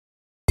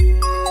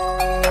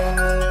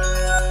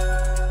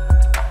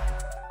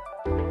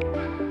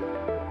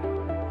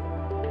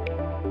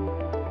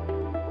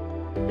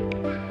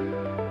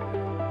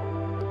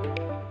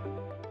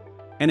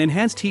An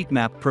enhanced heat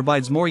map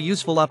provides more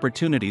useful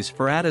opportunities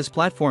for ATAS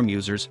platform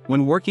users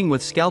when working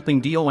with scalping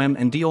DOM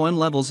and DOM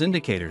levels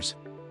indicators.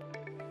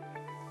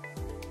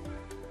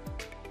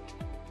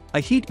 A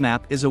heat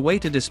map is a way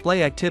to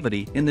display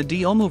activity in the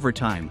DOM over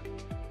time.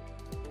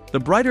 The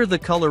brighter the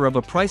color of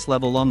a price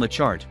level on the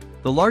chart,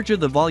 the larger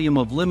the volume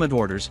of limit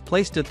orders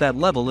placed at that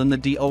level in the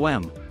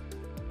DOM.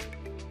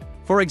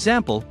 For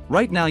example,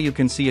 right now you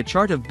can see a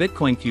chart of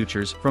Bitcoin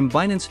futures from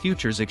Binance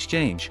Futures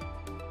Exchange.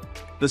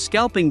 The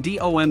scalping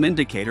DOM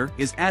indicator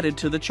is added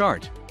to the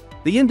chart.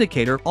 The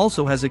indicator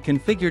also has a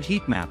configured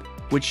heat map,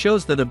 which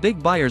shows that a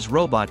big buyer's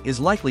robot is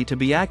likely to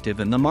be active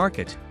in the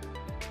market.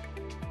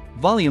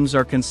 Volumes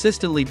are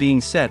consistently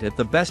being set at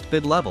the best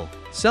bid level,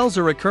 sells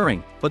are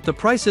occurring, but the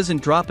price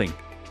isn't dropping.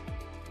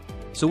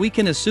 So we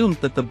can assume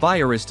that the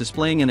buyer is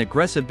displaying an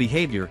aggressive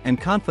behavior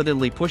and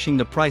confidently pushing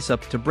the price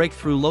up to break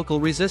through local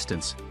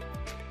resistance.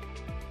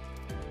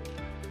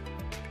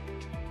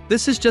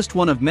 This is just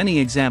one of many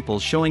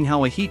examples showing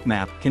how a heat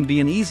map can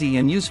be an easy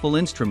and useful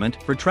instrument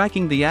for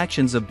tracking the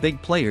actions of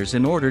big players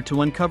in order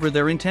to uncover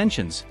their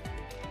intentions.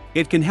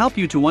 It can help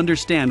you to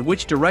understand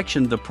which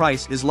direction the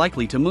price is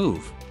likely to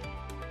move.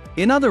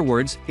 In other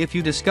words, if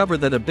you discover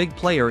that a big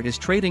player is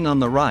trading on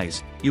the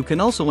rise, you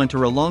can also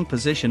enter a long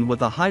position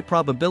with a high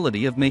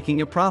probability of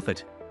making a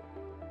profit.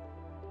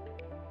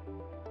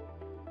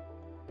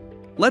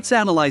 Let's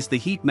analyze the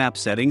heat map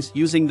settings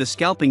using the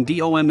scalping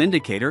DOM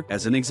indicator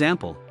as an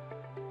example.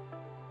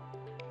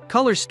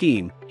 Color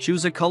scheme,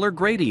 choose a color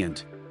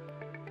gradient.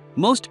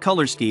 Most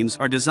color schemes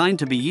are designed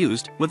to be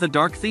used with a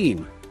dark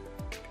theme.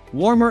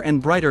 Warmer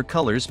and brighter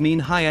colors mean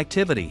high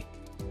activity.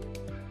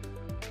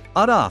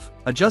 Cutoff,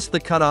 adjust the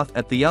cutoff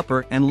at the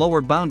upper and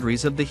lower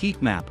boundaries of the heat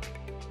map.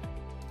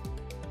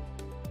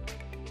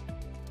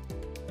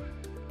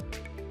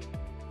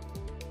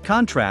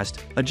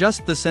 Contrast,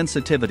 adjust the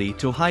sensitivity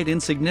to hide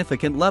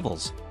insignificant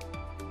levels.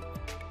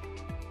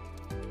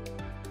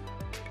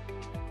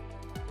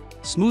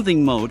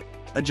 Smoothing mode,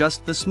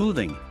 adjust the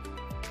smoothing.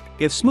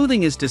 If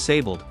smoothing is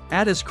disabled,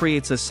 ATAS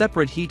creates a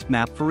separate heat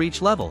map for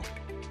each level.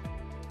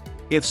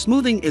 If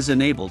smoothing is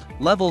enabled,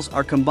 levels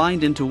are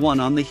combined into one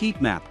on the heat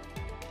map.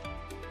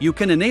 You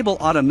can enable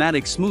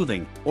automatic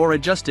smoothing or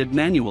adjust it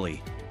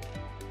manually.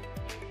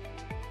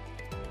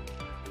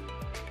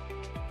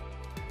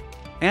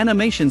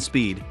 Animation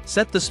speed,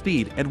 set the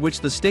speed at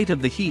which the state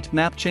of the heat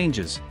map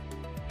changes.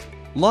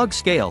 Log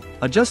scale,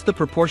 adjust the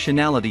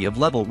proportionality of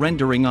level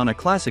rendering on a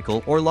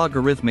classical or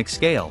logarithmic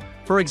scale.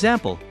 For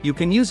example, you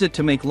can use it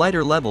to make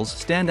lighter levels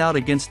stand out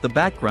against the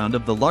background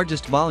of the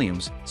largest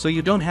volumes, so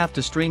you don't have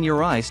to strain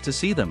your eyes to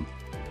see them.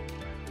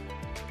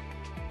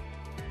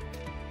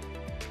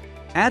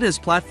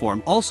 ATAS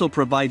platform also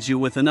provides you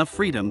with enough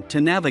freedom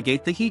to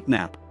navigate the heat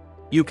map.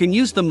 You can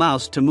use the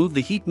mouse to move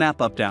the heat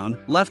map up,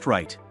 down, left,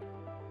 right.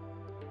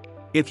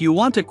 If you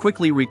want to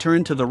quickly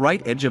return to the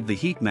right edge of the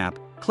heat map,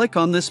 click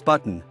on this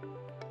button.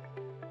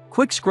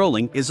 Quick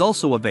scrolling is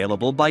also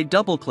available by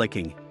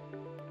double-clicking.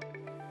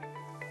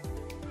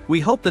 We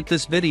hope that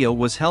this video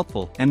was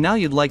helpful and now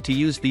you'd like to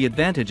use the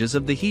advantages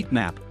of the heat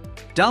map.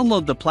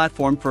 Download the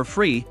platform for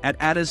free at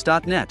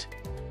atas.net.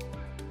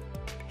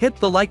 Hit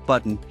the like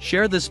button,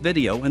 share this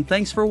video, and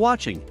thanks for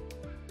watching.